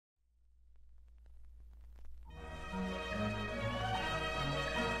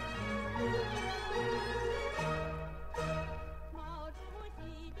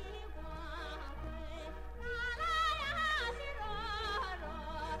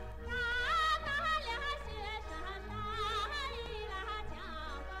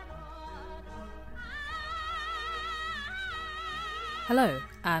Hello,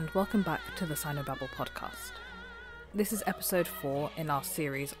 and welcome back to the Sinobabble podcast. This is episode 4 in our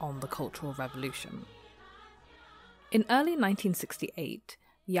series on the Cultural Revolution. In early 1968,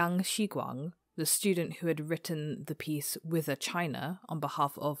 Yang Shiguang, the student who had written the piece Whither China on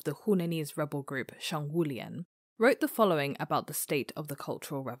behalf of the Hunanese rebel group Shangwulian, wrote the following about the state of the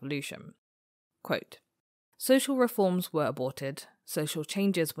Cultural Revolution. Quote, "Social reforms were aborted, social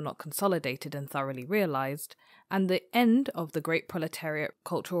changes were not consolidated and thoroughly realised, and the end of the great proletariat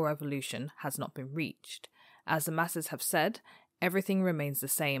cultural revolution has not been reached. As the masses have said, everything remains the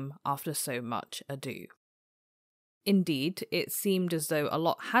same after so much ado." Indeed, it seemed as though a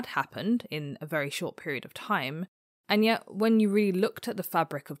lot had happened in a very short period of time, and yet when you really looked at the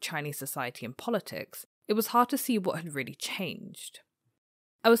fabric of Chinese society and politics, it was hard to see what had really changed.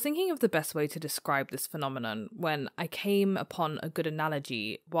 I was thinking of the best way to describe this phenomenon when I came upon a good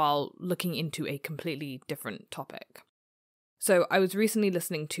analogy while looking into a completely different topic. So I was recently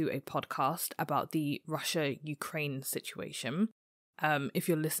listening to a podcast about the Russia-Ukraine situation. If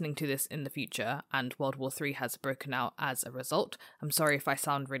you're listening to this in the future and World War III has broken out as a result, I'm sorry if I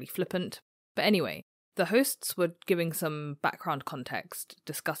sound really flippant. But anyway, the hosts were giving some background context,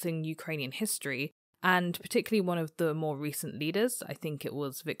 discussing Ukrainian history, and particularly one of the more recent leaders, I think it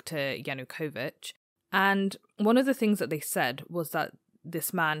was Viktor Yanukovych. And one of the things that they said was that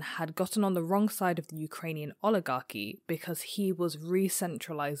this man had gotten on the wrong side of the Ukrainian oligarchy because he was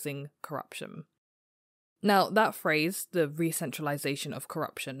re-centralizing corruption. Now, that phrase, the re-centralization of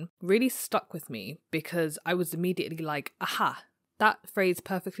corruption, really stuck with me because I was immediately like, aha, that phrase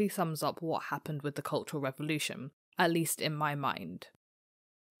perfectly sums up what happened with the Cultural Revolution, at least in my mind.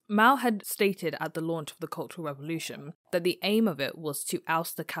 Mao had stated at the launch of the Cultural Revolution that the aim of it was to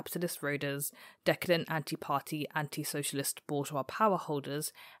oust the capitalist raiders, decadent anti-party, anti-socialist bourgeois power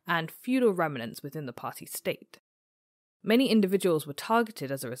holders, and feudal remnants within the party state. Many individuals were targeted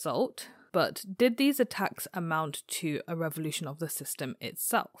as a result, but did these attacks amount to a revolution of the system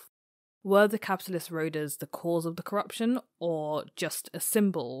itself? Were the capitalist raiders the cause of the corruption, or just a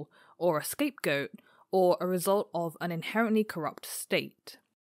symbol, or a scapegoat, or a result of an inherently corrupt state?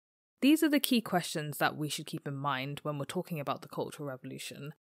 These are the key questions that we should keep in mind when we're talking about the Cultural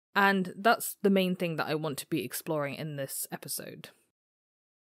Revolution, and that's the main thing that I want to be exploring in this episode.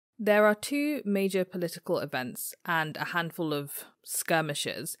 There are two major political events and a handful of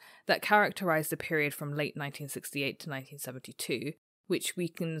skirmishes that characterise the period from late 1968 to 1972, which we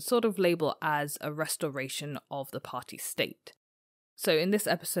can sort of label as a restoration of the party state. So in this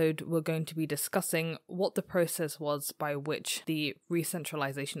episode, we're going to be discussing what the process was by which the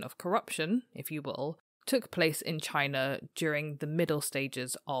re-centralization of corruption, if you will, took place in China during the middle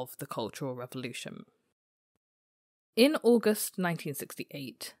stages of the Cultural Revolution. In August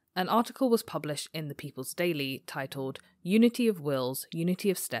 1968, an article was published in the People's Daily titled "Unity of Wills, Unity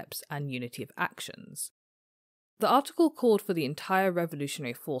of Steps, and Unity of Actions." The article called for the entire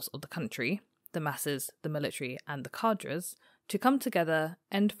revolutionary force of the country, the masses, the military, and the cadres, to come together,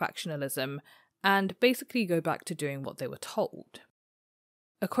 end factionalism, and basically go back to doing what they were told.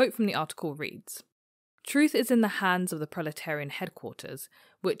 A quote from the article reads, "Truth is in the hands of the proletarian headquarters,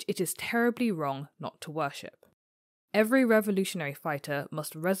 which it is terribly wrong not to worship. Every revolutionary fighter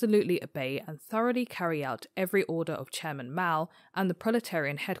must resolutely obey and thoroughly carry out every order of Chairman Mao and the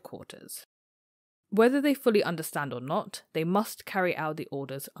proletarian headquarters. Whether they fully understand or not, they must carry out the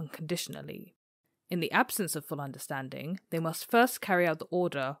orders unconditionally. In the absence of full understanding, they must first carry out the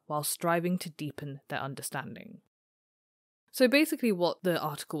order while striving to deepen their understanding." So basically what the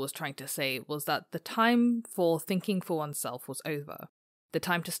article was trying to say was that the time for thinking for oneself was over. The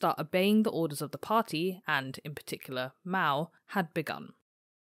time to start obeying the orders of the party, and in particular Mao, had begun.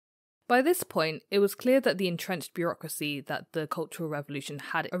 By this point, it was clear that the entrenched bureaucracy that the Cultural Revolution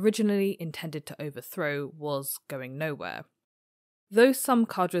had originally intended to overthrow was going nowhere. Though some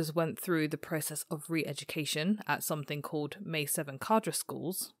cadres went through the process of re-education at something called May 7 cadre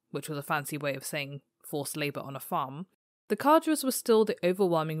schools, which was a fancy way of saying forced labour on a farm, the cadres were still the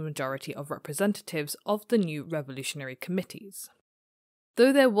overwhelming majority of representatives of the new revolutionary committees.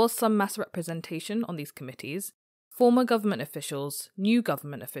 Though there was some mass representation on these committees, former government officials, new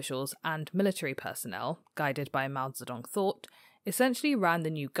government officials, and military personnel, guided by Mao Zedong Thought, essentially ran the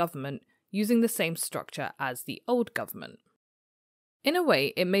new government using the same structure as the old government. In a way,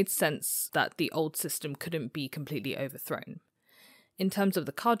 it made sense that the old system couldn't be completely overthrown. In terms of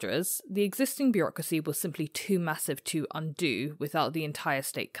the cadres, the existing bureaucracy was simply too massive to undo without the entire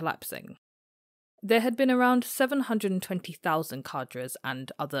state collapsing. There had been around 720,000 cadres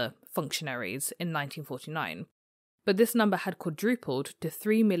and other functionaries in 1949, but this number had quadrupled to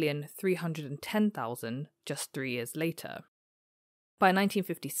 3,310,000 just 3 years later. By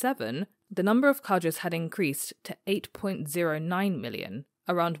 1957, the number of cadres had increased to 8.09 million,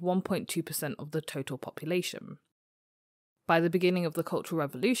 around 1.2% of the total population. By the beginning of the Cultural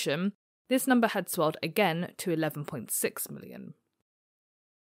Revolution, this number had swelled again to 11.6 million.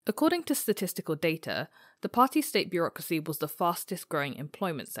 According to statistical data, the party-state bureaucracy was the fastest growing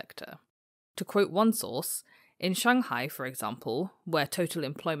employment sector. To quote one source, in Shanghai, for example, where total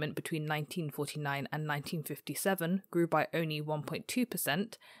employment between 1949 and 1957 grew by only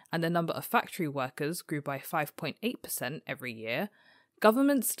 1.2% and the number of factory workers grew by 5.8% every year,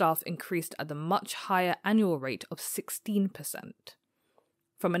 government staff increased at the much higher annual rate of 16%.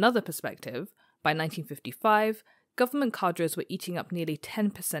 From another perspective, by 1955, government cadres were eating up nearly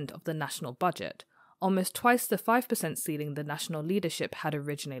 10% of the national budget, almost twice the 5% ceiling the national leadership had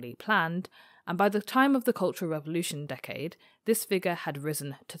originally planned, and by the time of the Cultural Revolution decade, this figure had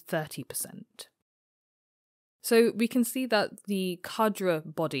risen to 30%. So we can see that the cadre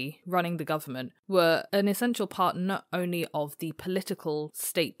body running the government were an essential part not only of the political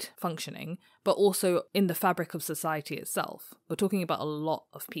state functioning, but also in the fabric of society itself. We're talking about a lot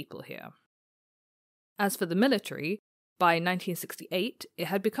of people here. As for the military, by 1968, it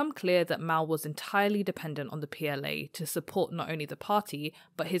had become clear that Mao was entirely dependent on the PLA to support not only the party,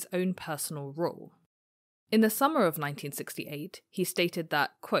 but his own personal rule. In the summer of 1968, he stated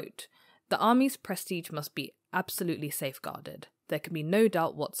that, quote, "The army's prestige must be absolutely safeguarded. There can be no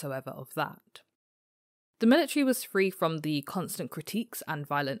doubt whatsoever of that." The military was free from the constant critiques and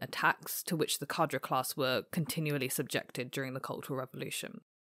violent attacks to which the cadre class were continually subjected during the Cultural Revolution.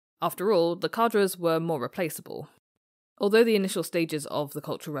 After all, the cadres were more replaceable. Although the initial stages of the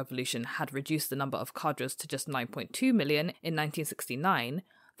Cultural Revolution had reduced the number of cadres to just 9.2 million in 1969,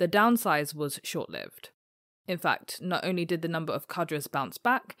 the downsize was short-lived. In fact, not only did the number of cadres bounce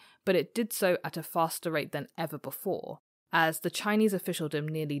back, but it did so at a faster rate than ever before, as the Chinese officialdom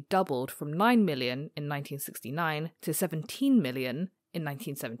nearly doubled from 9 million in 1969 to 17 million in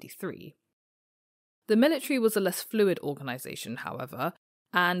 1973. The military was a less fluid organisation, however,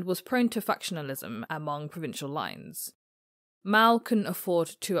 and was prone to factionalism among provincial lines. Mao couldn't afford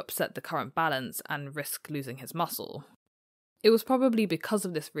to upset the current balance and risk losing his muscle. It was probably because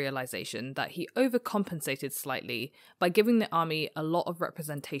of this realization that he overcompensated slightly by giving the army a lot of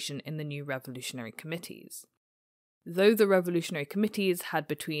representation in the new revolutionary committees. Though the revolutionary committees had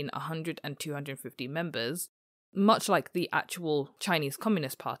between 100 and 250 members, much like the actual Chinese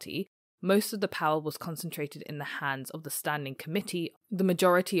Communist Party, most of the power was concentrated in the hands of the Standing Committee, the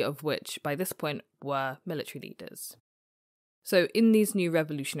majority of which, by this point, were military leaders. So in these new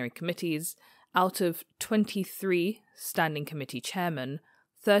revolutionary committees, out of 23 Standing Committee chairmen,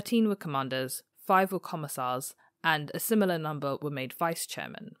 13 were commanders, 5 were commissars, and a similar number were made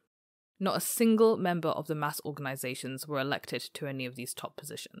vice-chairmen. Not a single member of the mass organizations were elected to any of these top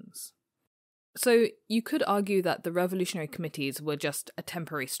positions. So you could argue that the revolutionary committees were just a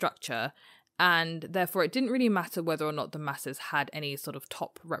temporary structure, and therefore it didn't really matter whether or not the masses had any sort of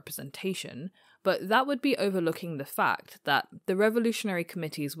top representation, but that would be overlooking the fact that the revolutionary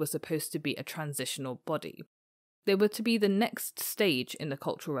committees were supposed to be a transitional body. They were to be the next stage in the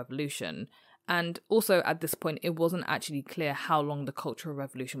Cultural Revolution, and also at this point it wasn't actually clear how long the Cultural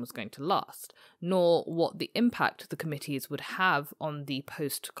Revolution was going to last, nor what the impact the committees would have on the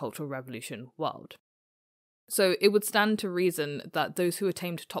post-Cultural Revolution world. So it would stand to reason that those who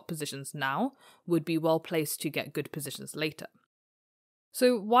attained top positions now would be well placed to get good positions later.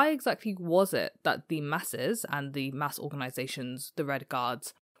 So why exactly was it that the masses and the mass organizations, the Red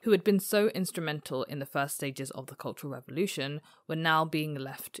Guards, who had been so instrumental in the first stages of the Cultural Revolution, were now being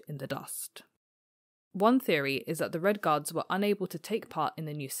left in the dust? One theory is that the Red Guards were unable to take part in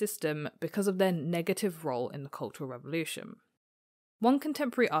the new system because of their negative role in the Cultural Revolution. One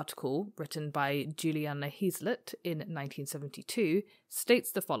contemporary article, written by Juliana Heazlett in 1972,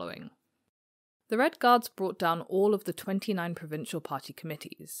 states the following. The Red Guards brought down all of the 29 provincial party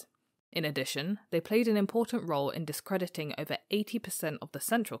committees. In addition, they played an important role in discrediting over 80% of the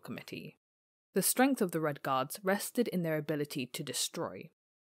Central Committee. The strength of the Red Guards rested in their ability to destroy.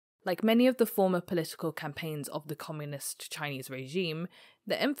 Like many of the former political campaigns of the communist Chinese regime,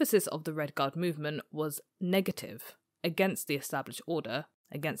 the emphasis of the Red Guard movement was negative, against the established order,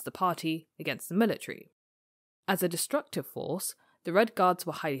 against the party, against the military. As a destructive force, the Red Guards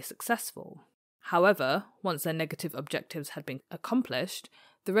were highly successful. However, once their negative objectives had been accomplished,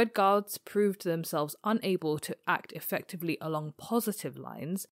 the Red Guards proved themselves unable to act effectively along positive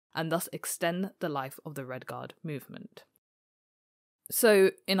lines and thus extend the life of the Red Guard movement.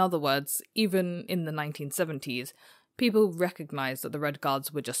 So, in other words, even in the 1970s, People recognized that the Red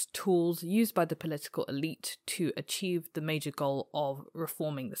Guards were just tools used by the political elite to achieve the major goal of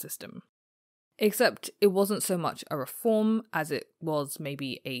reforming the system. Except it wasn't so much a reform as it was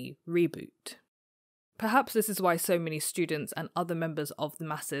maybe a reboot. Perhaps this is why so many students and other members of the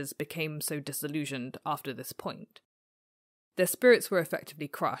masses became so disillusioned after this point. Their spirits were effectively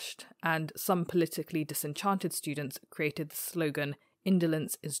crushed, and some politically disenchanted students created the slogan,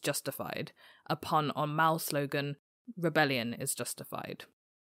 "Indolence is justified," a pun on Mao's slogan, "Rebellion is justified."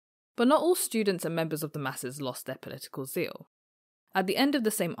 But not all students and members of the masses lost their political zeal. At the end of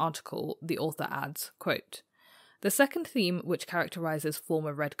the same article, the author adds, quote, "The second theme which characterizes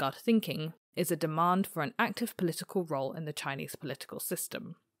former Red Guard thinking is a demand for an active political role in the Chinese political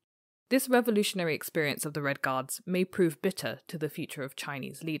system. This revolutionary experience of the Red Guards may prove bitter to the future of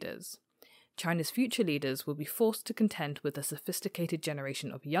Chinese leaders. China's future leaders will be forced to contend with a sophisticated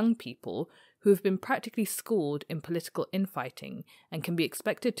generation of young people who have been practically schooled in political infighting and can be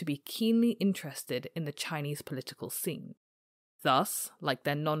expected to be keenly interested in the Chinese political scene. Thus, like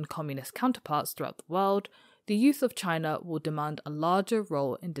their non-communist counterparts throughout the world, the youth of China will demand a larger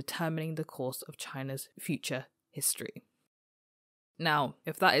role in determining the course of China's future history." Now,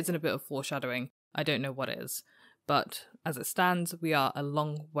 if that isn't a bit of foreshadowing, I don't know what is. But as it stands, we are a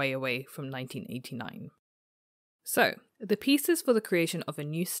long way away from 1989. So, the pieces for the creation of a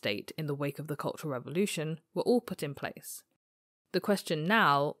new state in the wake of the Cultural Revolution were all put in place. The question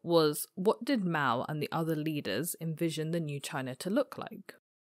now was, what did Mao and the other leaders envision the new China to look like?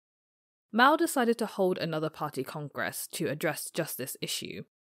 Mao decided to hold another party congress to address just this issue,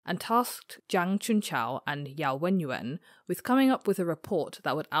 and tasked Jiang Chunqiao and Yao Wenyuan with coming up with a report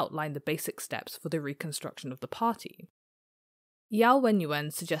that would outline the basic steps for the reconstruction of the party. Yao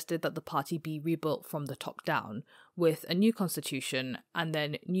Wenyuan suggested that the party be rebuilt from the top down, with a new constitution and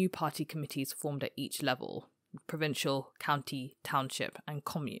then new party committees formed at each level: provincial, county, township, and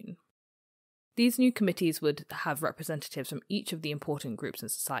commune. These new committees would have representatives from each of the important groups in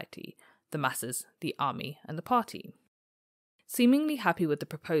society: the masses, the army, and the party. Seemingly happy with the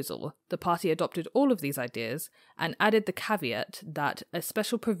proposal, the party adopted all of these ideas and added the caveat that a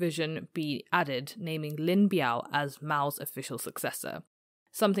special provision be added naming Lin Biao as Mao's official successor,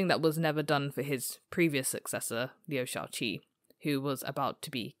 something that was never done for his previous successor, Liu Shaoqi, who was about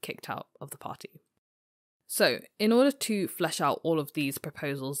to be kicked out of the party. So, in order to flesh out all of these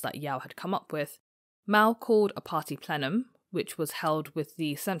proposals that Yao had come up with, Mao called a party plenum, which was held with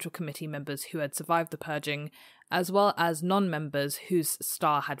the Central Committee members who had survived the purging, as well as non-members whose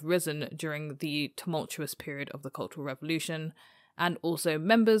star had risen during the tumultuous period of the Cultural Revolution, and also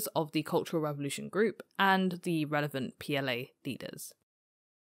members of the Cultural Revolution group and the relevant PLA leaders.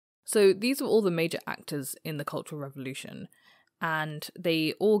 So these were all the major actors in the Cultural Revolution, and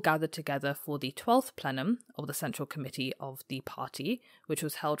they all gathered together for the 12th plenum of the Central Committee of the party, which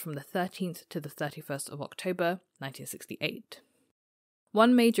was held from the 13th to the 31st of October 1968.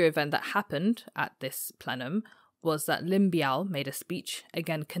 One major event that happened at this plenum was that Lin Biao made a speech,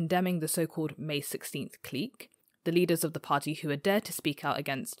 again condemning the so-called May 16th clique, the leaders of the party who had dared to speak out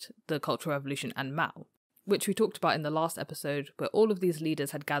against the Cultural Revolution and Mao, which we talked about in the last episode, where all of these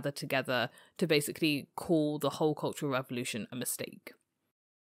leaders had gathered together to basically call the whole Cultural Revolution a mistake.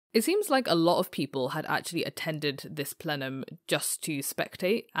 It seems like a lot of people had actually attended this plenum just to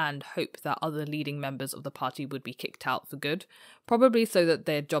spectate and hope that other leading members of the party would be kicked out for good, probably so that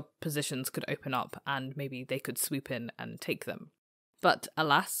their job positions could open up and maybe they could swoop in and take them. But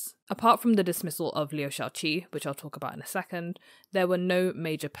alas, apart from the dismissal of Liu Shaoqi, which I'll talk about in a second, there were no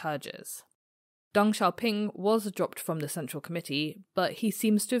major purges. Deng Xiaoping was dropped from the Central Committee, but he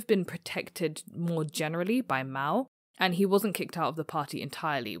seems to have been protected more generally by Mao, and he wasn't kicked out of the party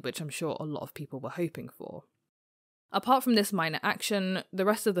entirely, which I'm sure a lot of people were hoping for. Apart from this minor action, the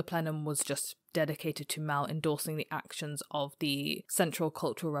rest of the plenum was just dedicated to Mao endorsing the actions of the Central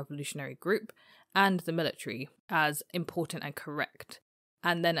Cultural Revolutionary Group and the military as important and correct,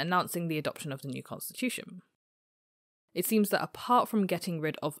 and then announcing the adoption of the new constitution. It seems that apart from getting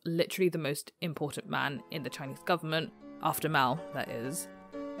rid of literally the most important man in the Chinese government, after Mao, that is,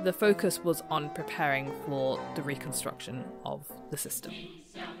 the focus was on preparing for the reconstruction of the system.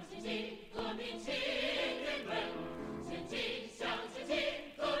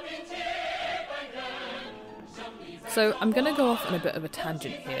 So I'm going to go off on a bit of a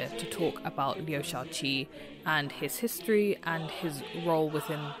tangent here to talk about Liu Shaoqi and his history and his role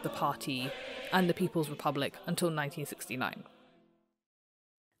within the party and the People's Republic until 1969.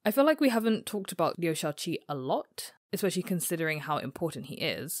 I feel like we haven't talked about Liu Shaoqi a lot, especially considering how important he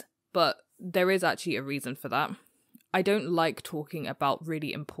is, but there is actually a reason for that. I don't like talking about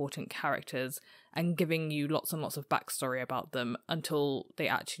really important characters and giving you lots and lots of backstory about them until they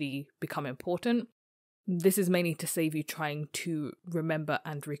actually become important. This is mainly to save you trying to remember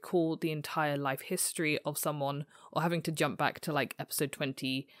and recall the entire life history of someone, or having to jump back to like episode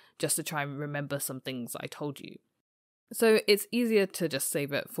 20 just to try and remember some things I told you. So it's easier to just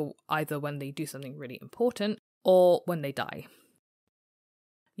save it for either when they do something really important or when they die.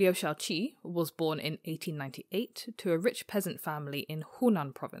 Liu Shaoqi was born in 1898 to a rich peasant family in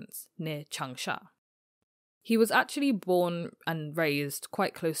Hunan province, near Changsha. He was actually born and raised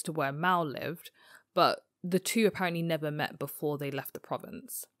quite close to where Mao lived, but the two apparently never met before they left the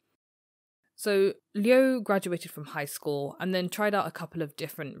province. So Liu graduated from high school and then tried out a couple of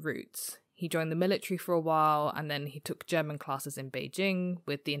different routes. He joined the military for a while, and then he took German classes in Beijing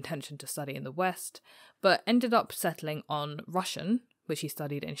with the intention to study in the West, but ended up settling on Russian, which he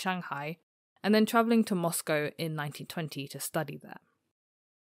studied in Shanghai, and then travelling to Moscow in 1920 to study there.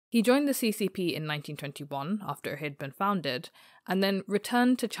 He joined the CCP in 1921 after it had been founded, and then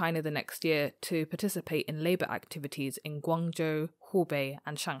returned to China the next year to participate in labour activities in Guangzhou, Hubei,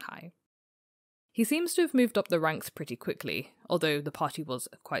 and Shanghai. He seems to have moved up the ranks pretty quickly, although the party was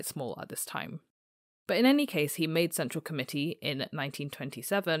quite small at this time. But in any case, he made Central Committee in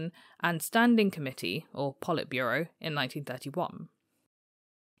 1927 and Standing Committee, or Politburo, in 1931.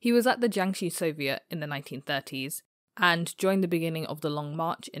 He was at the Jiangxi Soviet in the 1930s and joined the beginning of the Long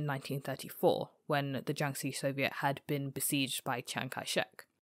March in 1934, when the Jiangxi Soviet had been besieged by Chiang Kai-shek.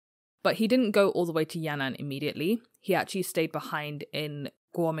 But he didn't go all the way to Yan'an immediately. He actually stayed behind in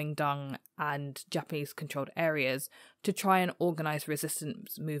Kuomingdong and Japanese-controlled areas to try and organise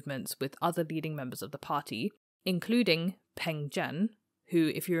resistance movements with other leading members of the party, including Peng Zhen,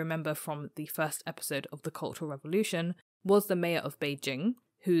 who, if you remember from the first episode of the Cultural Revolution, was the mayor of Beijing,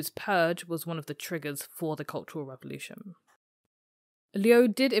 whose purge was one of the triggers for the Cultural Revolution. Liu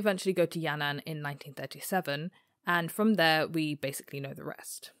did eventually go to Yan'an in 1937, and from there we basically know the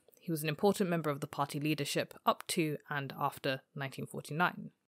rest. He was an important member of the party leadership up to and after 1949.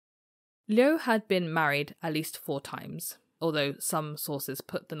 Liu had been married at least 4 times, although some sources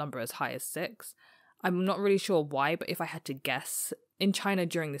put the number as high as 6. I'm not really sure why, but if I had to guess, in China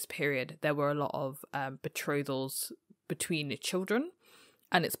during this period there were a lot of betrothals between children,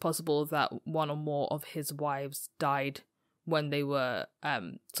 and it's possible that one or more of his wives died when they were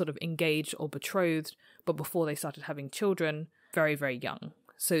sort of engaged or betrothed, but before they started having children, very, very young.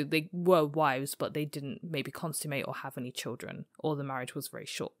 So they were wives, but they didn't maybe consummate or have any children, or the marriage was very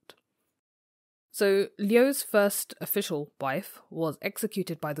short. So Liu's first official wife was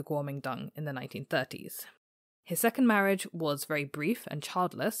executed by the Kuomingdong in the 1930s. His second marriage was very brief and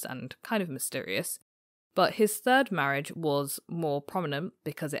childless and kind of mysterious, but his third marriage was more prominent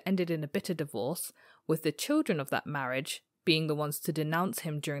because it ended in a bitter divorce, with the children of that marriage being the ones to denounce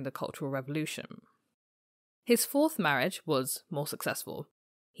him during the Cultural Revolution. His fourth marriage was more successful.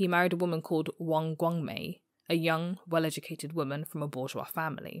 He married a woman called Wang Guangmei, a young, well-educated woman from a bourgeois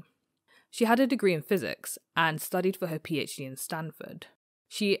family. She had a degree in physics and studied for her PhD in Stanford.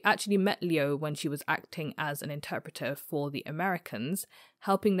 She actually met Liu when she was acting as an interpreter for the Americans,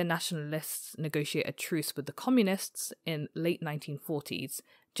 helping the nationalists negotiate a truce with the communists in late 1940s,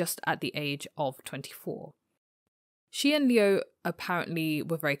 just at the age of 24. She and Liu apparently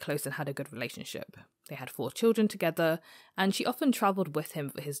were very close and had a good relationship. They had 4 children together, and she often travelled with him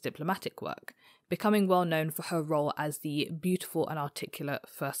for his diplomatic work, becoming well known for her role as the beautiful and articulate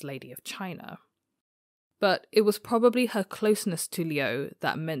First Lady of China. But it was probably her closeness to Liu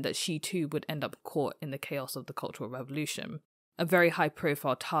that meant that she too would end up caught in the chaos of the Cultural Revolution, a very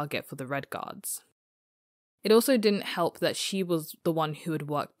high-profile target for the Red Guards. It also didn't help that she was the one who had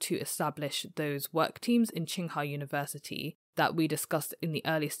worked to establish those work teams in Tsinghua University that we discussed in the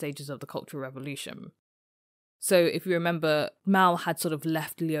early stages of the Cultural Revolution. So if you remember, Mao had sort of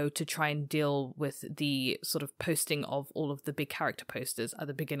left Liu to try and deal with the sort of posting of all of the big character posters at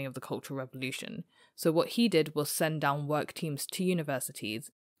the beginning of the Cultural Revolution. So what he did was send down work teams to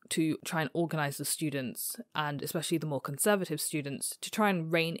universities to try and organise the students, and especially the more conservative students, to try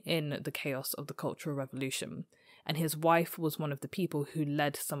and rein in the chaos of the Cultural Revolution. And his wife was one of the people who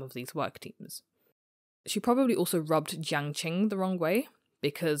led some of these work teams. She probably also rubbed Jiang Qing the wrong way,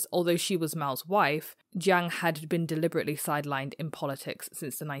 because although she was Mao's wife, Jiang had been deliberately sidelined in politics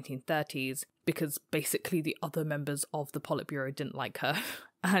since the 1930s because basically the other members of the Politburo didn't like her,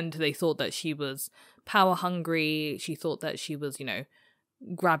 and they thought that she was power hungry. She thought that she was,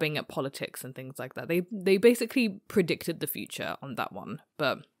 grabbing at politics and things like that. They basically predicted the future on that one.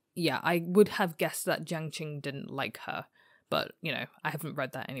 But yeah, I would have guessed that Jiang Qing didn't like her, but I haven't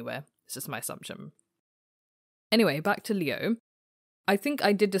read that anywhere. It's just my assumption. Anyway, back to Liu. I think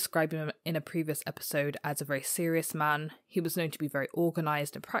I did describe him in a previous episode as a very serious man. He was known to be very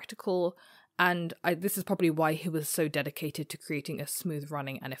organised and practical, and this is probably why he was so dedicated to creating a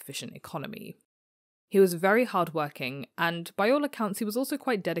smooth-running and efficient economy. He was very hardworking, and by all accounts he was also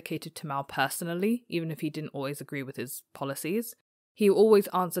quite dedicated to Mao personally, even if he didn't always agree with his policies. He always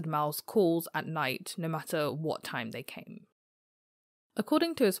answered Mao's calls at night, no matter what time they came.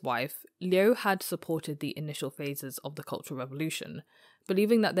 According to his wife, Liu had supported the initial phases of the Cultural Revolution,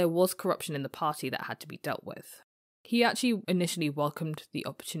 believing that there was corruption in the party that had to be dealt with. He actually initially welcomed the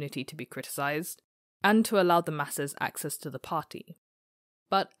opportunity to be criticised and to allow the masses access to the party.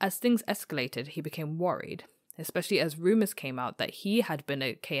 But as things escalated, he became worried, especially as rumours came out that he had been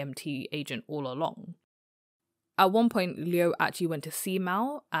a KMT agent all along. At one point, Liu actually went to see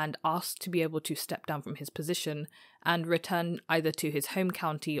Mao and asked to be able to step down from his position and return either to his home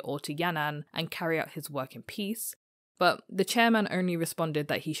county or to Yan'an and carry out his work in peace, but the chairman only responded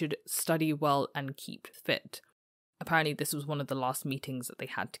that he should study well and keep fit. Apparently this was one of the last meetings that they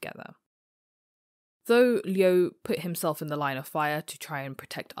had together. Though Liu put himself in the line of fire to try and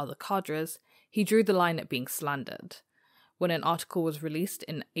protect other cadres, he drew the line at being slandered. When an article was released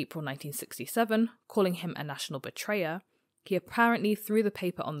in April 1967, calling him a national betrayer, he apparently threw the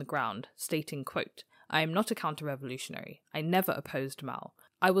paper on the ground, stating, quote, "I am not a counter-revolutionary. I never opposed Mao.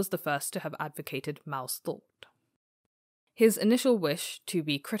 I was the first to have advocated Mao's thought." His initial wish to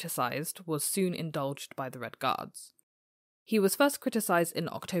be criticised was soon indulged by the Red Guards. He was first criticised in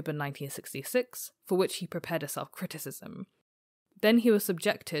October 1966, for which he prepared a self-criticism. Then he was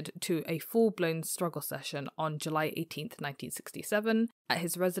subjected to a full-blown struggle session on July 18, 1967, at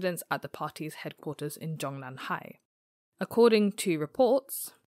his residence at the party's headquarters in Zhongnanhai. According to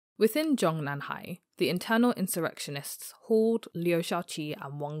reports, within Zhongnanhai, the internal insurrectionists hauled Liu Shaoqi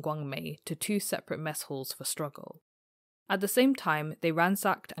and Wang Guangmei to two separate mess halls for struggle. At the same time, they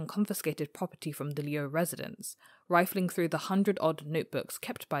ransacked and confiscated property from the Liu residence, rifling through the 100-odd notebooks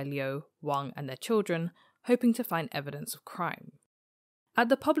kept by Liu, Wang, and their children, hoping to find evidence of crime. At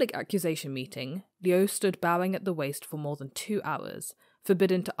the public accusation meeting, Liu stood bowing at the waist for more than 2 hours,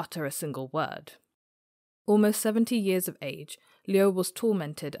 forbidden to utter a single word. Almost 70 years of age, Liu was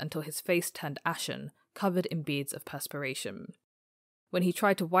tormented until his face turned ashen, covered in beads of perspiration. When he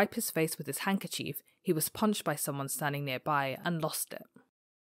tried to wipe his face with his handkerchief, he was punched by someone standing nearby and lost it.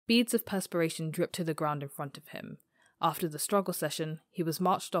 Beads of perspiration dripped to the ground in front of him. After the struggle session, he was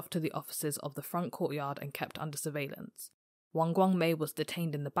marched off to the offices of the front courtyard and kept under surveillance. Wang Guangmei was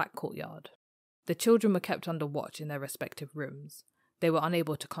detained in the back courtyard. The children were kept under watch in their respective rooms. They were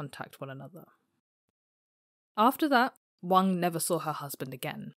unable to contact one another. After that, Wang never saw her husband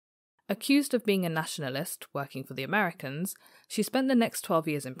again. Accused of being a nationalist working for the Americans, she spent the next 12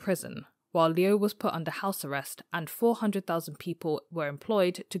 years in prison, while Liu was put under house arrest and 400,000 people were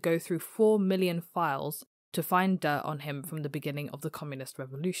employed to go through 4 million files to find dirt on him from the beginning of the Communist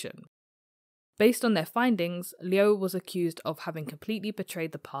Revolution. Based on their findings, Liu was accused of having completely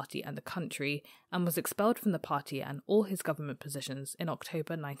betrayed the party and the country and was expelled from the party and all his government positions in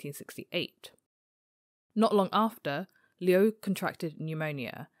October 1968. Not long after, Liu contracted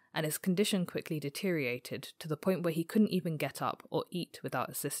pneumonia, and his condition quickly deteriorated to the point where he couldn't even get up or eat without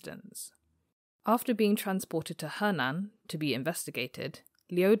assistance. After being transported to Henan to be investigated,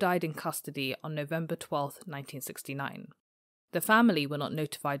 Liu died in custody on November 12, 1969. The family were not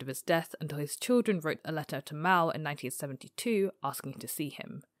notified of his death until his children wrote a letter to Mao in 1972 asking to see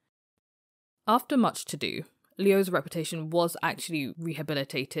him. After much to-do, Liu's reputation was actually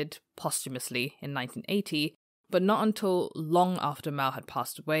rehabilitated posthumously in 1980, but not until long after Mao had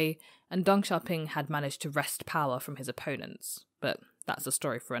passed away and Deng Xiaoping had managed to wrest power from his opponents. But that's a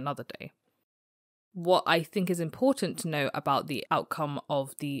story for another day. What I think is important to know about the outcome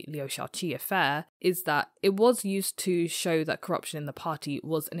of the Liu Shaoqi affair is that it was used to show that corruption in the party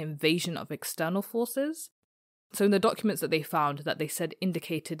was an invasion of external forces. So in the documents that they found that they said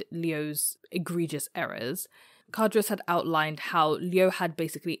indicated Liu's egregious errors, cadres had outlined how Liu had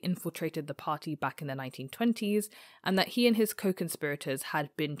basically infiltrated the party back in the 1920s and that he and his co-conspirators had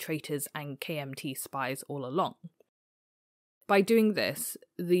been traitors and KMT spies all along. By doing this,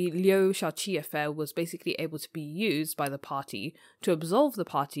 the Liu Shaoqi affair was basically able to be used by the party to absolve the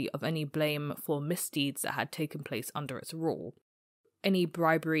party of any blame for misdeeds that had taken place under its rule. Any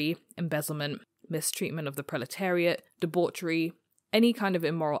bribery, embezzlement, mistreatment of the proletariat, debauchery, any kind of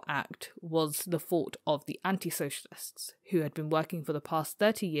immoral act was the fault of the anti-socialists, who had been working for the past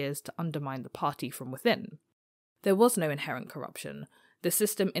 30 years to undermine the party from within. There was no inherent corruption. The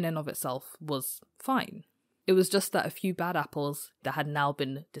system in and of itself was fine. It was just that a few bad apples that had now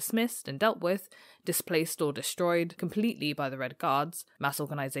been dismissed and dealt with, displaced or destroyed completely by the Red Guards, mass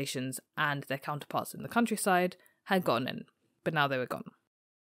organisations, and their counterparts in the countryside, had gotten in, but now they were gone.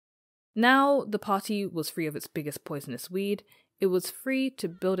 Now the party was free of its biggest poisonous weed. It was free to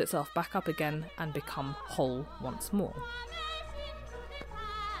build itself back up again and become whole once more.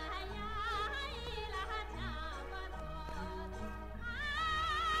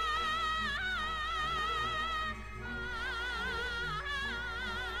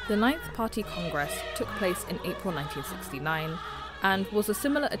 The Ninth Party Congress took place in April 1969 and was a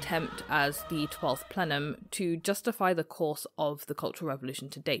similar attempt as the 12th plenum to justify the course of the Cultural Revolution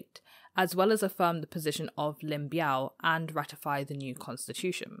to date, as well as affirm the position of Lin Biao and ratify the new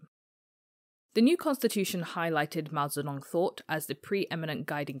constitution. The new constitution highlighted Mao Zedong Thought as the preeminent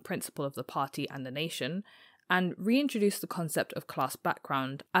guiding principle of the party and the nation, and reintroduced the concept of class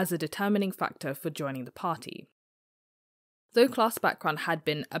background as a determining factor for joining the party. Though class background had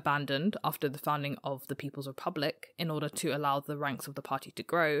been abandoned after the founding of the People's Republic in order to allow the ranks of the party to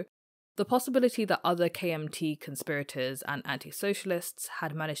grow, the possibility that other KMT conspirators and anti-socialists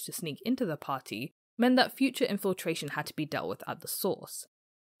had managed to sneak into the party meant that future infiltration had to be dealt with at the source.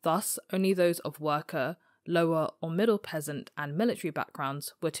 Thus, only those of worker, lower or middle peasant and military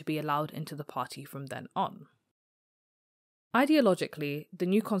backgrounds were to be allowed into the party from then on. Ideologically, the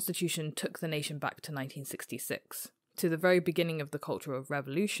new constitution took the nation back to 1966. To the very beginning of the Cultural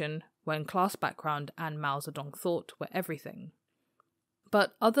Revolution, when class background and Mao Zedong Thought were everything.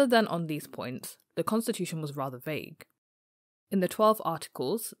 But other than on these points, the constitution was rather vague. In the 12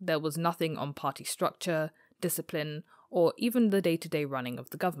 articles, there was nothing on party structure, discipline, or even the day-to-day running of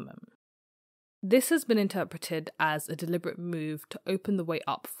the government. This has been interpreted as a deliberate move to open the way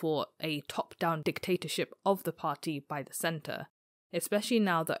up for a top-down dictatorship of the party by the centre, especially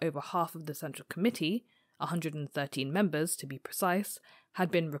now that over half of the Central Committee, 113 members to be precise,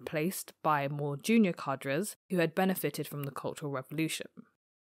 had been replaced by more junior cadres who had benefited from the Cultural Revolution.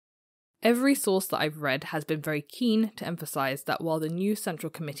 Every source that I've read has been very keen to emphasise that while the new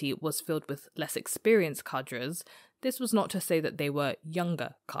Central Committee was filled with less experienced cadres, this was not to say that they were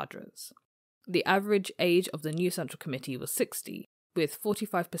younger cadres. The average age of the new Central Committee was 60, with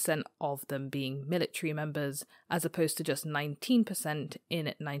 45% of them being military members, as opposed to just 19% in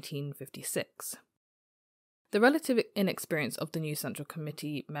 1956. The relative inexperience of the new Central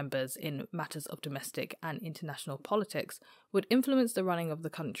Committee members in matters of domestic and international politics would influence the running of the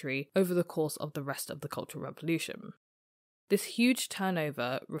country over the course of the rest of the Cultural Revolution. This huge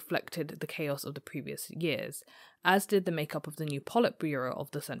turnover reflected the chaos of the previous years, as did the makeup of the new Politburo of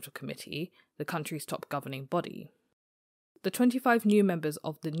the Central Committee, the country's top governing body. The 25 new members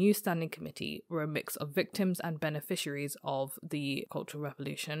of the new Standing Committee were a mix of victims and beneficiaries of the Cultural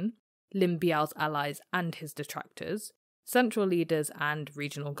Revolution, Lin Biao's allies and his detractors, central leaders and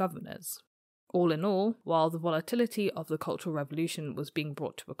regional governors. All in all, while the volatility of the Cultural Revolution was being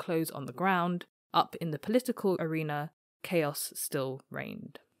brought to a close on the ground, up in the political arena, chaos still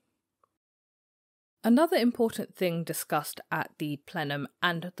reigned. Another important thing discussed at the plenum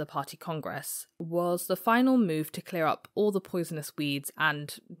and the party congress was the final move to clear up all the poisonous weeds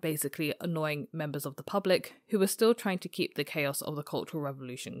and basically annoying members of the public who were still trying to keep the chaos of the Cultural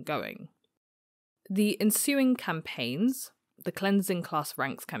Revolution going. The ensuing campaigns, the Cleansing Class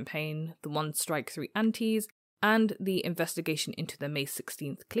Ranks campaign, the One Strike Three Antis, and the investigation into the May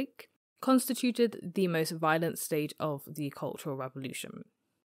 16th clique, constituted the most violent stage of the Cultural Revolution.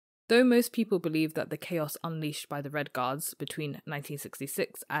 Though most people believe that the chaos unleashed by the Red Guards between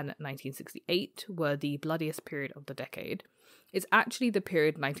 1966 and 1968 were the bloodiest period of the decade, it's actually the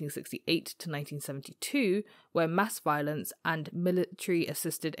period 1968 to 1972 where mass violence and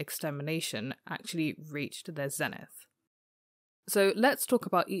military-assisted extermination actually reached their zenith. So let's talk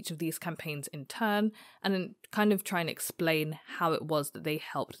about each of these campaigns in turn and then kind of try and explain how it was that they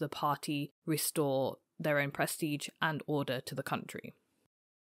helped the party restore their own prestige and order to the country.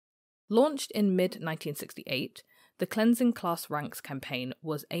 Launched in mid-1968, the Cleansing Class Ranks campaign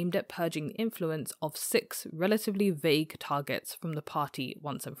was aimed at purging the influence of 6 relatively vague targets from the party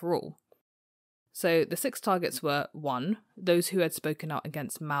once and for all. So the 6 targets were 1. Those who had spoken out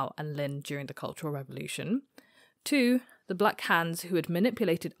against Mao and Lin during the Cultural Revolution. 2. The Black Hands who had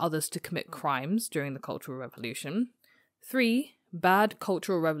manipulated others to commit crimes during the Cultural Revolution. 3. Bad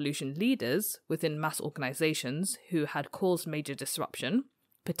Cultural Revolution leaders within mass organisations who had caused major disruption,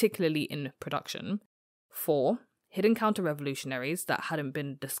 particularly in production. 4. Hidden counter-revolutionaries that hadn't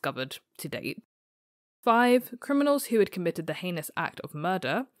been discovered to date. 5. Criminals who had committed the heinous act of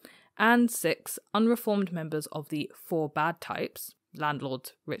murder. And 6. Unreformed members of the 4 bad types,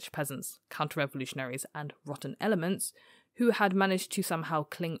 landlords, rich peasants, counter-revolutionaries, and rotten elements who had managed to somehow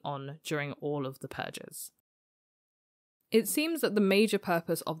cling on during all of the purges. It seems that the major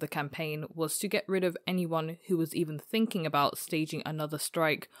purpose of the campaign was to get rid of anyone who was even thinking about staging another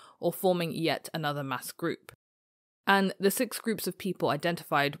strike or forming yet another mass group. And the 6 groups of people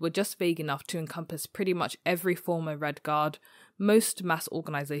identified were just vague enough to encompass pretty much every former Red Guard, most mass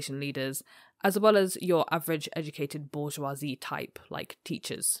organisation leaders, as well as your average educated bourgeoisie type, like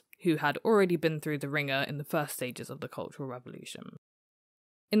teachers, who had already been through the ringer in the first stages of the Cultural Revolution.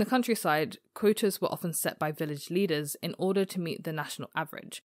 In the countryside, quotas were often set by village leaders in order to meet the national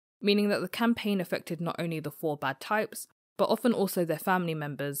average, meaning that the campaign affected not only the 4 bad types, but often also their family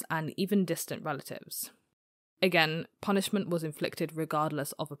members and even distant relatives. Again, punishment was inflicted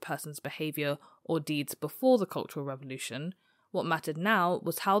regardless of a person's behaviour or deeds before the Cultural Revolution. What mattered now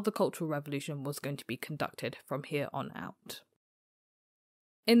was how the Cultural Revolution was going to be conducted from here on out.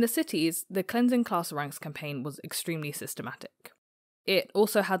 In the cities, the Cleansing Class Ranks campaign was extremely systematic. It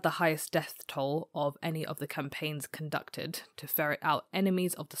also had the highest death toll of any of the campaigns conducted to ferret out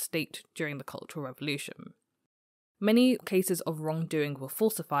enemies of the state during the Cultural Revolution. Many cases of wrongdoing were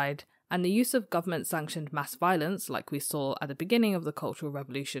falsified, and the use of government-sanctioned mass violence, like we saw at the beginning of the Cultural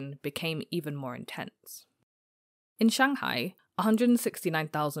Revolution, became even more intense. In Shanghai,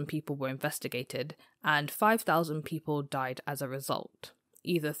 169,000 people were investigated, and 5,000 people died as a result,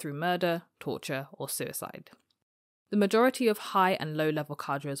 either through murder, torture, or suicide. The majority of high and low-level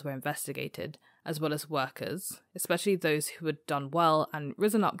cadres were investigated, as well as workers, especially those who had done well and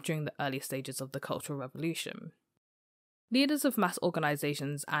risen up during the early stages of the Cultural Revolution. Leaders of mass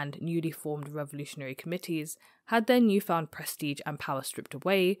organisations and newly formed revolutionary committees had their newfound prestige and power stripped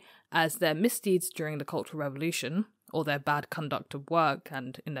away as their misdeeds during the Cultural Revolution, or their bad conduct of work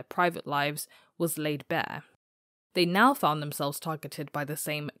and in their private lives, was laid bare. They now found themselves targeted by the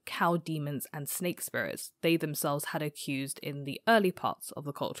same cow demons and snake spirits they themselves had accused in the early parts of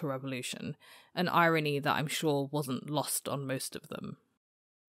the Cultural Revolution, an irony that I'm sure wasn't lost on most of them.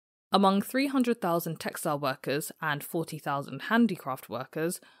 Among 300,000 textile workers and 40,000 handicraft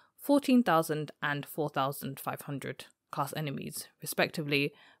workers, 14,000 and 4,500 class enemies,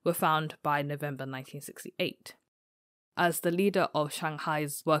 respectively, were found by November 1968. As the leader of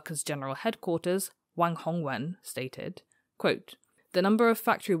Shanghai's Workers' General Headquarters, Wang Hongwen, stated, quote, "The number of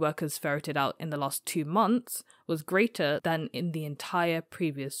factory workers ferreted out in the last 2 months was greater than in the entire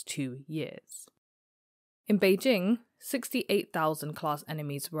previous 2 years." In Beijing, 68,000 class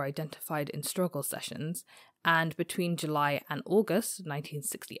enemies were identified in struggle sessions, and between July and August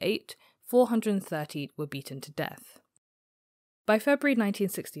 1968, 430 were beaten to death. By February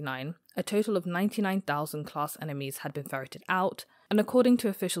 1969, a total of 99,000 class enemies had been ferreted out, and according to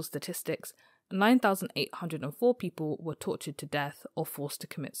official statistics, 9,804 people were tortured to death or forced to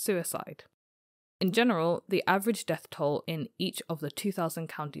commit suicide. In general, the average death toll in each of the 2,000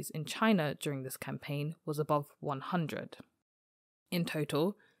 counties in China during this campaign was above 100. In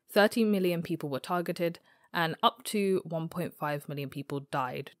total, 30 million people were targeted, and up to 1.5 million people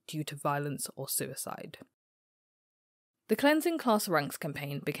died due to violence or suicide. The Cleansing Class Ranks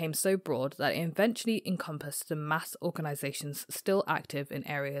campaign became so broad that it eventually encompassed the mass organisations still active in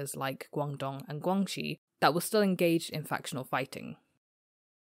areas like Guangdong and Guangxi that were still engaged in factional fighting.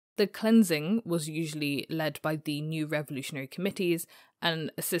 The cleansing was usually led by the new revolutionary committees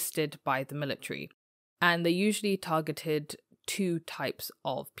and assisted by the military, and they usually targeted 2 types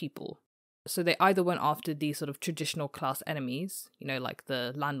of people. So they either went after the sort of traditional class enemies, like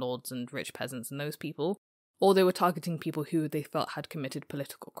the landlords and rich peasants and those people, or they were targeting people who they felt had committed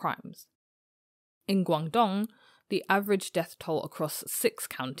political crimes. In Guangdong, the average death toll across 6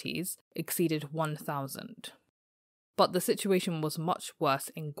 counties exceeded 1,000. But the situation was much worse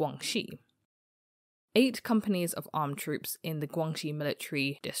in Guangxi. 8 companies of armed troops in the Guangxi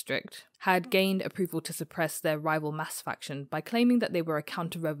military district had gained approval to suppress their rival mass faction by claiming that they were a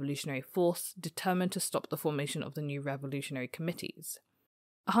counter-revolutionary force determined to stop the formation of the new revolutionary committees.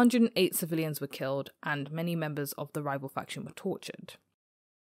 108 civilians were killed, and many members of the rival faction were tortured.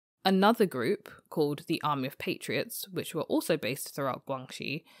 Another group, called the Army of Patriots, which were also based throughout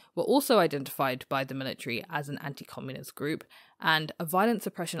Guangxi, were also identified by the military as an anti-communist group, and a violent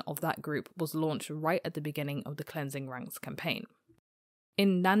suppression of that group was launched right at the beginning of the Cleansing Ranks campaign.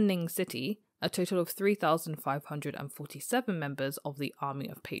 In Nanning City, a total of 3,547 members of the Army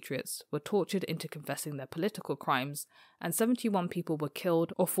of Patriots were tortured into confessing their political crimes, and 71 people were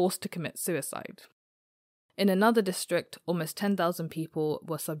killed or forced to commit suicide. In another district, almost 10,000 people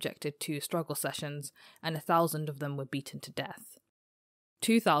were subjected to struggle sessions, and 1,000 of them were beaten to death.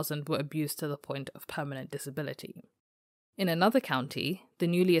 2,000 were abused to the point of permanent disability. In another county, the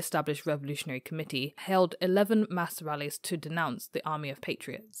newly established Revolutionary Committee held 11 mass rallies to denounce the Army of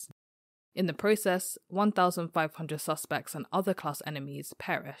Patriots. In the process, 1,500 suspects and other class enemies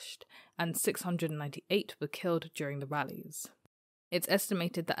perished, and 698 were killed during the rallies. It's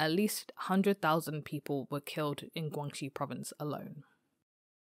estimated that at least 100,000 people were killed in Guangxi province alone.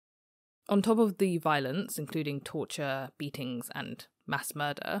 On top of the violence, including torture, beatings, and mass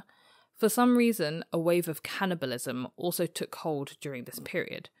murder, for some reason, a wave of cannibalism also took hold during this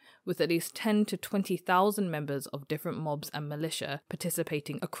period, with at least 10 to 20,000 members of different mobs and militia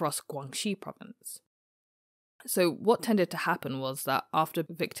participating across Guangxi province. So what tended to happen was that after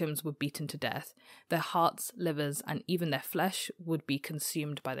victims were beaten to death, their hearts, livers, and even their flesh would be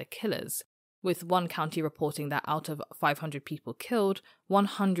consumed by their killers, with one county reporting that out of 500 people killed,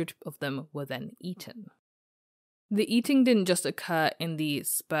 100 of them were then eaten. The eating didn't just occur in the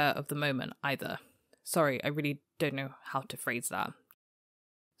spur of the moment either. Sorry, I really don't know how to phrase that.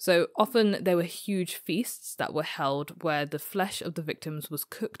 So often there were huge feasts that were held where the flesh of the victims was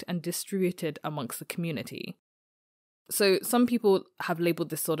cooked and distributed amongst the community. So some people have labelled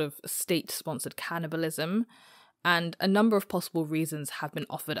this sort of state-sponsored cannibalism, and a number of possible reasons have been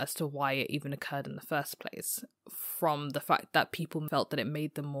offered as to why it even occurred in the first place, from the fact that people felt that it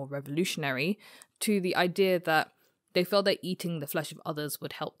made them more revolutionary, to the idea that they felt that eating the flesh of others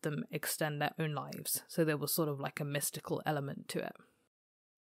would help them extend their own lives, so there was sort of like a mystical element to it.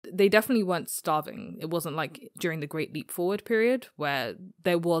 They definitely weren't starving. It wasn't like during the Great Leap Forward period, where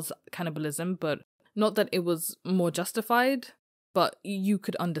there was cannibalism, but not that it was more justified, but you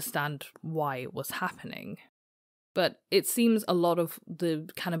could understand why it was happening. But it seems a lot of the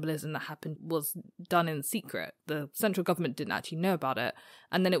cannibalism that happened was done in secret. The central government didn't actually know about it,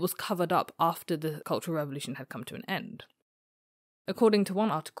 and then it was covered up after the Cultural Revolution had come to an end. According to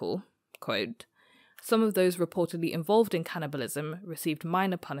one article, quote, "Some of those reportedly involved in cannibalism received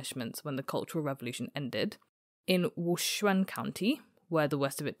minor punishments when the Cultural Revolution ended. In Wushuan County, where the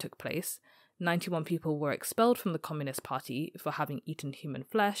worst of it took place, 91 people were expelled from the Communist Party for having eaten human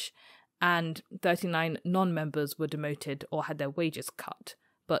flesh, and 39 non-members were demoted or had their wages cut,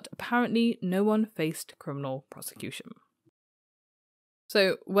 but apparently no one faced criminal prosecution."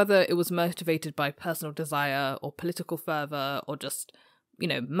 So whether it was motivated by personal desire or political fervour or just,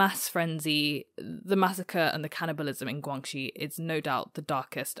 mass frenzy, the massacre and the cannibalism in Guangxi is no doubt the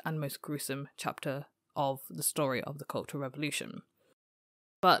darkest and most gruesome chapter of the story of the Cultural Revolution.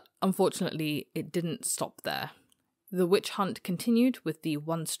 But unfortunately, it didn't stop there. The witch hunt continued with the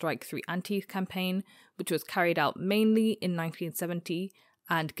One Strike, Three Antis campaign, which was carried out mainly in 1970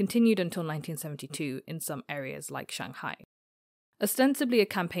 and continued until 1972 in some areas like Shanghai. Ostensibly a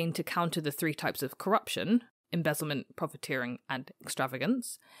campaign to counter the three types of corruption, embezzlement, profiteering, and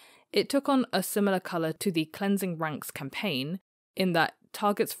extravagance, it took on a similar colour to the Cleansing Ranks campaign in that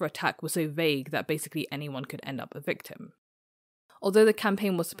targets for attack were so vague that basically anyone could end up a victim. Although the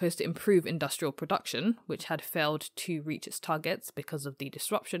campaign was supposed to improve industrial production, which had failed to reach its targets because of the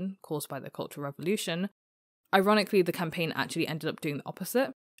disruption caused by the Cultural Revolution, ironically the campaign actually ended up doing the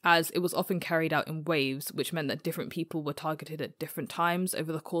opposite, as it was often carried out in waves, which meant that different people were targeted at different times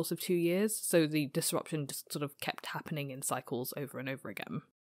over the course of 2 years, so the disruption just sort of kept happening in cycles over and over again.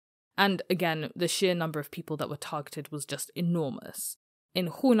 And again, the sheer number of people that were targeted was just enormous. In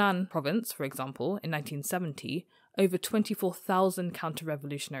Hunan province, for example, in 1970, over 24,000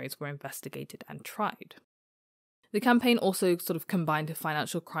 counter-revolutionaries were investigated and tried. The campaign also sort of combined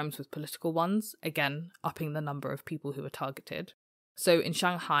financial crimes with political ones, again, upping the number of people who were targeted. So in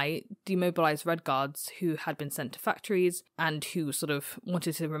Shanghai, demobilized Red Guards who had been sent to factories and who sort of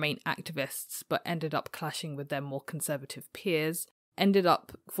wanted to remain activists but ended up clashing with their more conservative peers, ended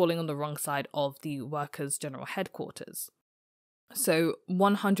up falling on the wrong side of the workers' general headquarters. So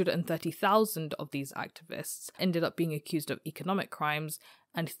 130,000 of these activists ended up being accused of economic crimes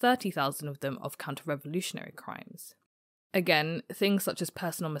and 30,000 of them of counter-revolutionary crimes. Again, things such as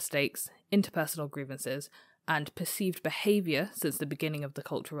personal mistakes, interpersonal grievances, and perceived behaviour since the beginning of the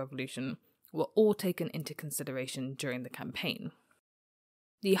Cultural Revolution were all taken into consideration during the campaign.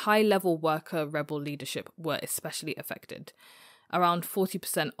 The high-level worker rebel leadership were especially affected. Around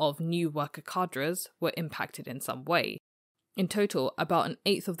 40% of new worker cadres were impacted in some way. In total, about an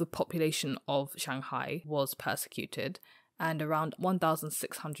eighth of the population of Shanghai was persecuted, and around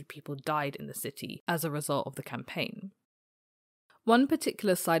 1,600 people died in the city as a result of the campaign. One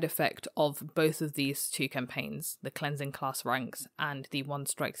particular side effect of both of these two campaigns, the Cleansing Class Ranks and the One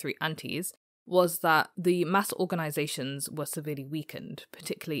Strike, Three Antis, was that the mass organisations were severely weakened,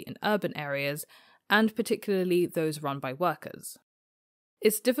 particularly in urban areas, and particularly those run by workers.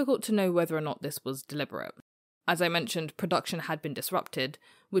 It's difficult to know whether or not this was deliberate. As I mentioned, production had been disrupted,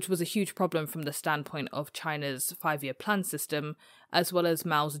 which was a huge problem from the standpoint of China's 5-year plan system, as well as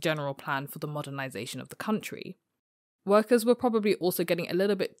Mao's general plan for the modernization of the country. Workers were probably also getting a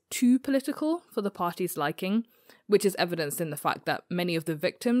little bit too political for the party's liking, which is evidenced in the fact that many of the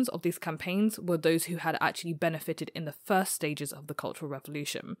victims of these campaigns were those who had actually benefited in the first stages of the Cultural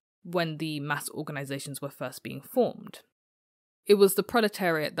Revolution, when the mass organizations were first being formed. It was the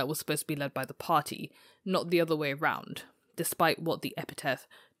proletariat that was supposed to be led by the party, not the other way around, despite what the epithet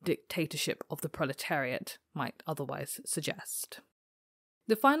dictatorship of the proletariat might otherwise suggest.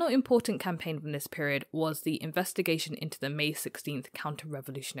 The final important campaign from this period was the investigation into the May 16th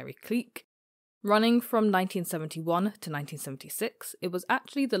counter-revolutionary clique. Running from 1971 to 1976, it was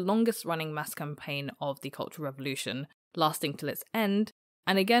actually the longest-running mass campaign of the Cultural Revolution, lasting till its end,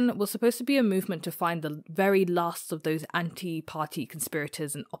 and again was supposed to be a movement to find the very last of those anti-party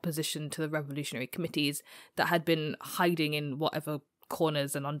conspirators and opposition to the revolutionary committees that had been hiding in whatever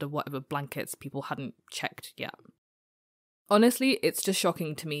corners and under whatever blankets people hadn't checked yet. Honestly, it's just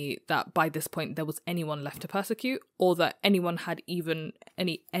shocking to me that by this point there was anyone left to persecute, or that anyone had even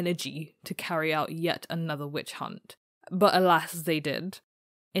any energy to carry out yet another witch hunt. But alas, they did.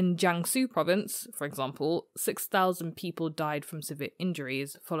 In Jiangsu province, for example, 6,000 people died from severe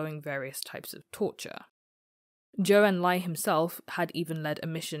injuries following various types of torture. Zhou Enlai himself had even led a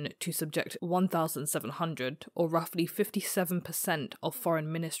mission to subject 1,700, or roughly 57% of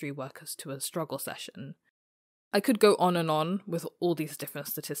foreign ministry workers to a struggle session. I could go on with all these different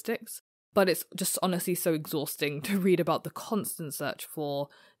statistics, but it's just honestly so exhausting to read about the constant search for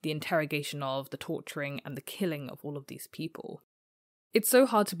the interrogation of, the torturing, and the killing of all of these people. It's so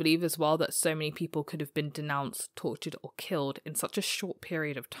hard to believe as well that so many people could have been denounced, tortured, or killed in such a short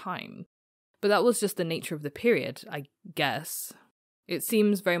period of time. But that was just the nature of the period, I guess. It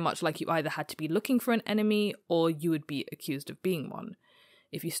seems very much like you either had to be looking for an enemy, or you would be accused of being one.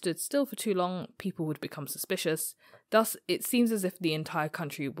 If you stood still for too long, people would become suspicious. Thus, it seems as if the entire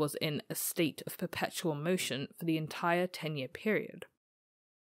country was in a state of perpetual motion for the entire 10-year period.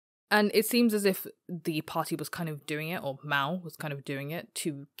 And it seems as if the party was kind of doing it, or Mao was kind of doing it,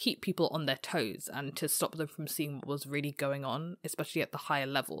 to keep people on their toes and to stop them from seeing what was really going on, especially at the higher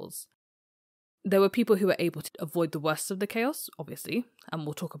levels. There were people who were able to avoid the worst of the chaos, obviously, and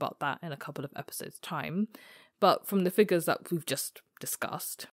we'll talk about that in a couple of episodes' time. But from the figures that we've just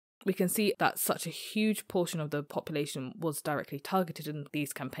discussed, we can see that such a huge portion of the population was directly targeted in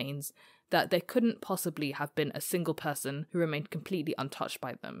these campaigns that there couldn't possibly have been a single person who remained completely untouched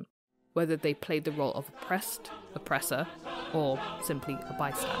by them, whether they played the role of oppressed, oppressor, or simply a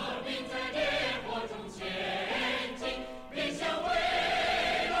bystander.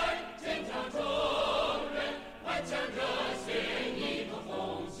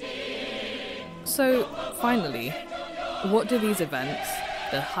 So, finally, what do these events,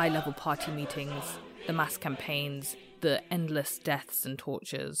 the high-level party meetings, the mass campaigns, the endless deaths and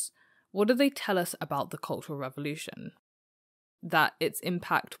tortures, what do they tell us about the Cultural Revolution? That its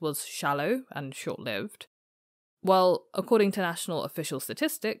impact was shallow and short-lived? Well, according to national official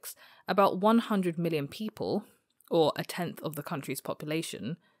statistics, about 100 million people, or a tenth of the country's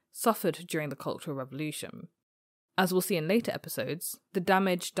population, suffered during the Cultural Revolution. As we'll see in later episodes, the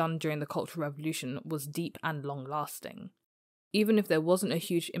damage done during the Cultural Revolution was deep and long-lasting. Even if there wasn't a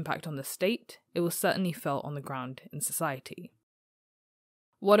huge impact on the state, it was certainly felt on the ground in society.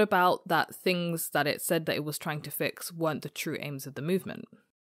 What about that things that it said that it was trying to fix weren't the true aims of the movement?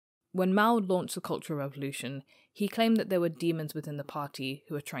 When Mao launched the Cultural Revolution, he claimed that there were demons within the party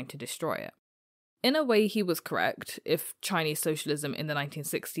who were trying to destroy it. In a way, he was correct, if Chinese socialism in the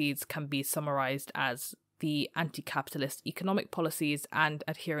 1960s can be summarized as the anti-capitalist economic policies and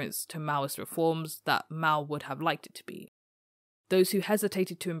adherence to Maoist reforms that Mao would have liked it to be. Those who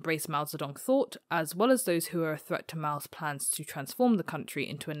hesitated to embrace Mao Zedong Thought, as well as those who were a threat to Mao's plans to transform the country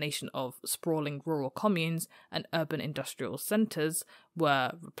into a nation of sprawling rural communes and urban industrial centres,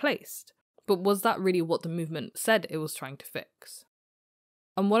 were replaced. But was that really what the movement said it was trying to fix?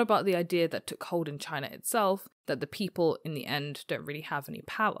 And what about the idea that took hold in China itself, that the people, in the end, don't really have any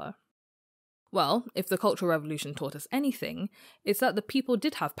power? Well, if the Cultural Revolution taught us anything, it's that the people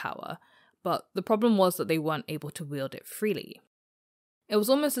did have power, but the problem was that they weren't able to wield it freely. It was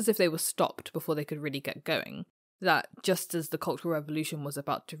almost as if they were stopped before they could really get going, that just as the Cultural Revolution was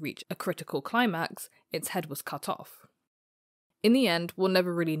about to reach a critical climax, its head was cut off. In the end, we'll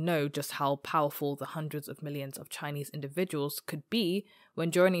never really know just how powerful the hundreds of millions of Chinese individuals could be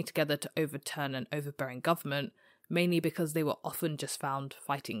when joining together to overturn an overbearing government, mainly because they were often just found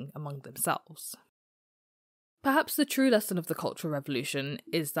fighting among themselves. Perhaps the true lesson of the Cultural Revolution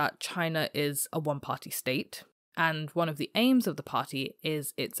is that China is a one-party state, and one of the aims of the party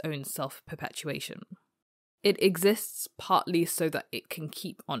is its own self-perpetuation. It exists partly so that it can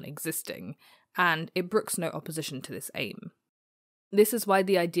keep on existing, and it brooks no opposition to this aim. This is why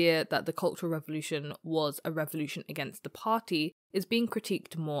the idea that the Cultural Revolution was a revolution against the party is being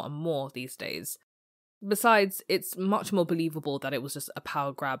critiqued more and more these days. Besides, it's much more believable that it was just a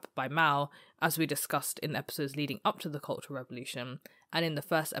power grab by Mao, as we discussed in episodes leading up to the Cultural Revolution, and in the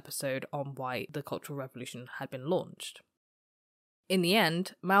first episode on why the Cultural Revolution had been launched. In the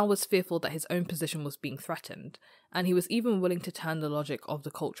end, Mao was fearful that his own position was being threatened, and he was even willing to turn the logic of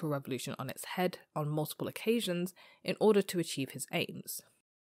the Cultural Revolution on its head on multiple occasions in order to achieve his aims.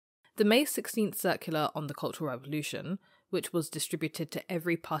 The May 16th circular on the Cultural Revolution, which was distributed to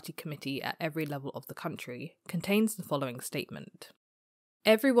every party committee at every level of the country, contains the following statement: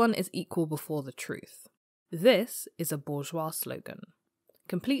 "Everyone is equal before the truth. This is a bourgeois slogan.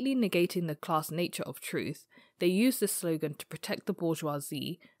 Completely negating the class nature of truth, they use this slogan to protect the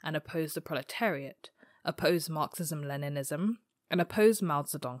bourgeoisie and oppose the proletariat, oppose Marxism-Leninism, and oppose Mao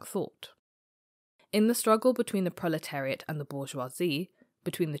Zedong Thought. In the struggle between the proletariat and the bourgeoisie,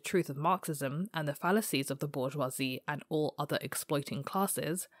 between the truth of Marxism and the fallacies of the bourgeoisie and all other exploiting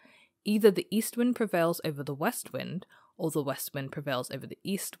classes, either the east wind prevails over the west wind, or the west wind prevails over the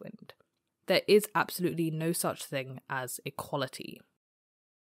east wind. There is absolutely no such thing as equality."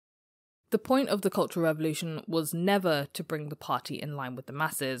 The point of the Cultural Revolution was never to bring the party in line with the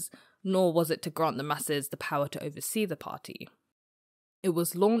masses, nor was it to grant the masses the power to oversee the party. It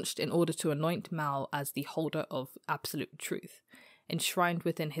was launched in order to anoint Mao as the holder of absolute truth, enshrined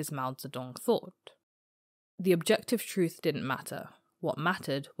within his Mao Zedong Thought. The objective truth didn't matter. What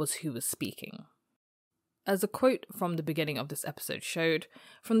mattered was who was speaking. As a quote from the beginning of this episode showed,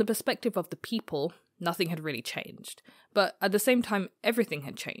 from the perspective of the people, nothing had really changed, but at the same time, everything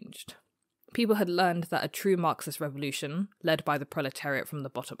had changed. People had learned that a true Marxist revolution, led by the proletariat from the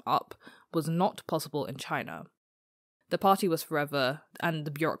bottom up, was not possible in China. The party was forever, and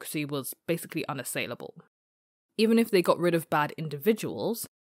the bureaucracy was basically unassailable. Even if they got rid of bad individuals,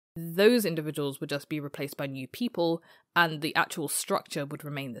 those individuals would just be replaced by new people, and the actual structure would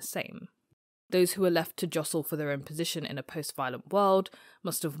remain the same. Those who were left to jostle for their own position in a post-violent world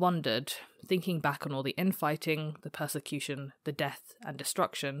must have wondered, thinking back on all the infighting, the persecution, the death, and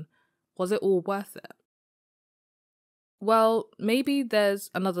destruction, was it all worth it? Well, maybe there's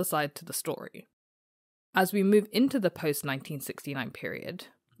another side to the story. As we move into the post-1969 period,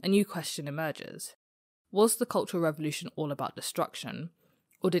 a new question emerges. Was the Cultural Revolution all about destruction,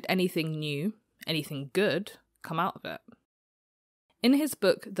 or did anything new, anything good, come out of it? In his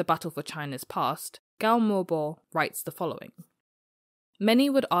book, The Battle for China's Past, Gao Mobo writes the following.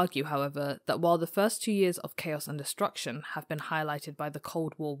 Many would argue, however, that while the first 2 years of chaos and destruction have been highlighted by the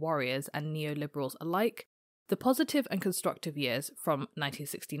Cold War warriors and neoliberals alike, the positive and constructive years from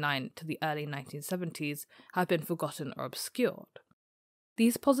 1969 to the early 1970s have been forgotten or obscured.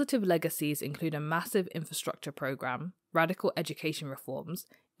 These positive legacies include a massive infrastructure program, radical education reforms,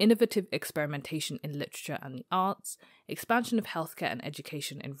 innovative experimentation in literature and the arts, expansion of healthcare and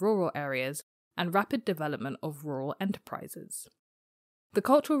education in rural areas, and rapid development of rural enterprises. The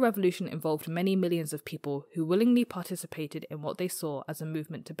Cultural Revolution involved many millions of people who willingly participated in what they saw as a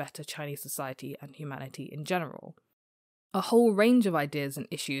movement to better Chinese society and humanity in general. A whole range of ideas and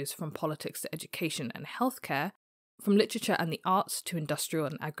issues, from politics to education and healthcare, from literature and the arts to industrial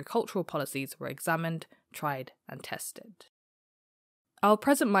and agricultural policies, were examined, tried, and tested. Our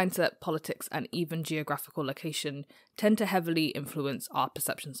present mindset, politics, and even geographical location tend to heavily influence our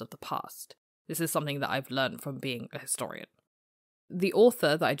perceptions of the past. This is something that I've learned from being a historian. The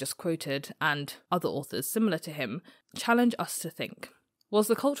author that I just quoted, and other authors similar to him, challenge us to think, was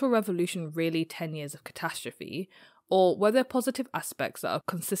the Cultural Revolution really 10 years of catastrophe, or were there positive aspects that are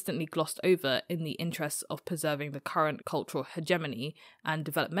consistently glossed over in the interests of preserving the current cultural hegemony and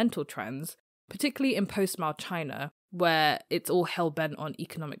developmental trends, particularly in post-Mao China, where it's all hell-bent on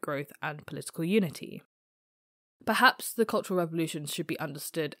economic growth and political unity? Perhaps the Cultural Revolution should be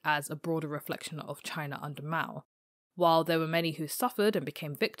understood as a broader reflection of China under Mao. While there were many who suffered and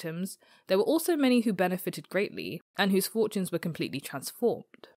became victims, there were also many who benefited greatly and whose fortunes were completely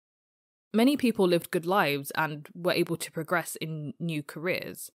transformed. Many people lived good lives and were able to progress in new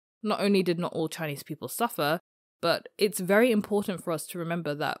careers. Not only did not all Chinese people suffer, but it's very important for us to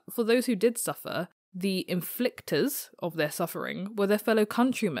remember that for those who did suffer, the inflictors of their suffering were their fellow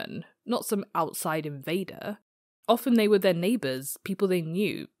countrymen, not some outside invader. Often they were their neighbours, people they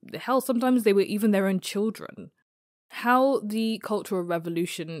knew. Hell, sometimes they were even their own children. How the Cultural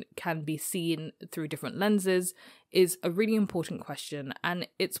Revolution can be seen through different lenses is a really important question, and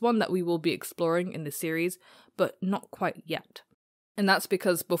it's one that we will be exploring in this series, but not quite yet. And that's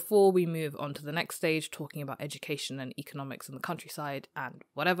because before we move on to the next stage, talking about education and economics in the countryside and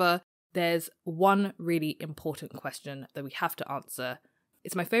whatever, there's one really important question that we have to answer.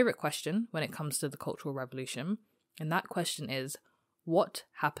 It's my favourite question when it comes to the Cultural Revolution, and that question is, what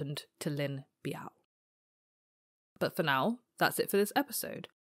happened to Lin Biao? But for now, that's it for this episode.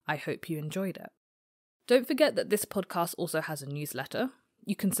 I hope you enjoyed it. Don't forget that this podcast also has a newsletter.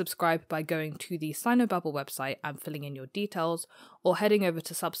 You can subscribe by going to the Sinobabble website and filling in your details, or heading over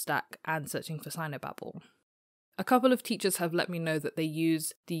to Substack and searching for Sinobabble. A couple of teachers have let me know that they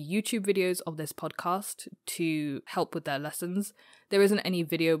use the YouTube videos of this podcast to help with their lessons. There isn't any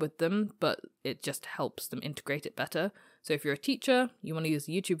video with them, but it just helps them integrate it better. So if you're a teacher, you want to use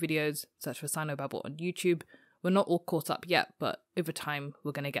the YouTube videos, search for Sinobabble on YouTube. We're not all caught up yet, but over time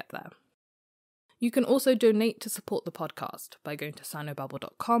we're going to get there. You can also donate to support the podcast by going to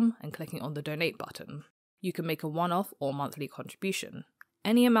sinobabble.com and clicking on the donate button. You can make a one-off or monthly contribution.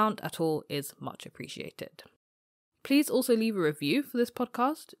 Any amount at all is much appreciated. Please also leave a review for this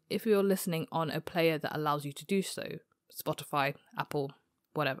podcast if you're listening on a player that allows you to do so. Spotify, Apple,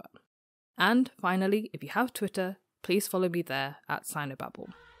 whatever. And finally, if you have Twitter, please follow me there at Sinobabble.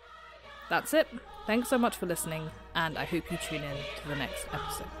 That's it. Thanks so much for listening, and I hope you tune in to the next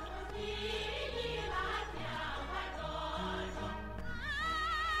episode.